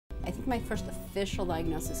think my first official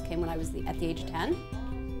diagnosis came when I was at the age of 10.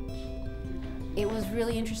 It was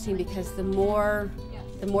really interesting because the more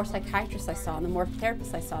psychiatrists I saw, and the more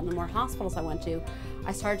therapists I saw, and the more hospitals I went to,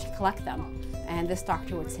 I started to collect them. And this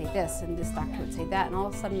doctor would say this, and this doctor would say that, and all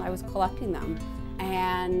of a sudden I was collecting them.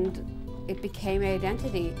 And it became an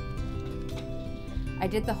identity. I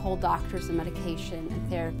did the whole doctors and medication and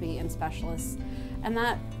therapy and specialists, and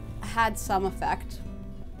that had some effect,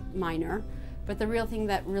 minor, but the real thing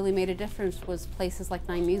that really made a difference was places like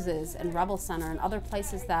Nine Muses and Rebel Center and other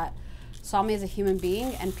places that saw me as a human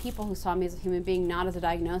being, and people who saw me as a human being, not as a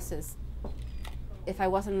diagnosis. If I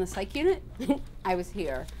wasn't in the psych unit, I was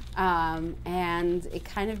here. And it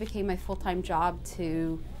kind of became my full-time job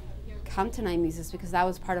to come to Nine Muses because that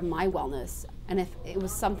was part of my wellness. And if it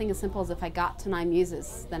was something as simple as if I got to Nine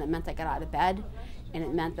Muses, then it meant I got out of bed, and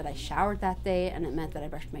it meant that I showered that day, and it meant that I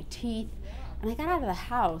brushed my teeth, and I got out of the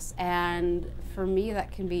house. And for me,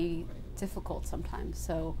 that can be difficult sometimes.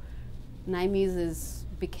 So Nine Muses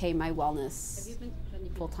became my wellness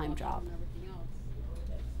full-time job.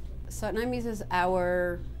 So at Nine Muses,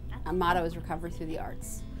 our motto is recovery through the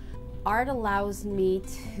arts. Art allows me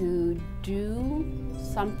to do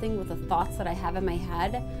something with the thoughts that I have in my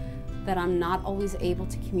head that I'm not always able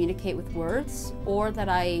to communicate with words, or that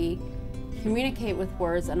I communicate with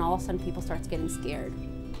words and all of a sudden people start getting scared.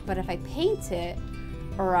 But if I paint it,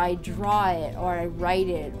 or I draw it, or I write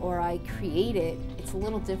it, or I create it, it's a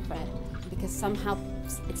little different because somehow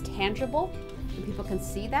it's tangible and people can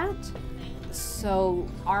see that. So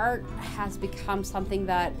art has become something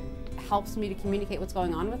that helps me to communicate what's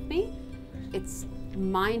going on with me. It's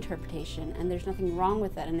my interpretation, and there's nothing wrong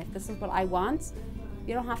with it. And if this is what I want,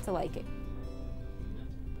 you don't have to like it.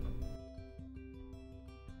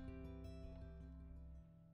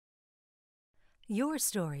 Your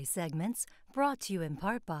Story segments brought to you in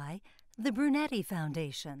part by the Brunetti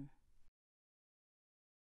Foundation.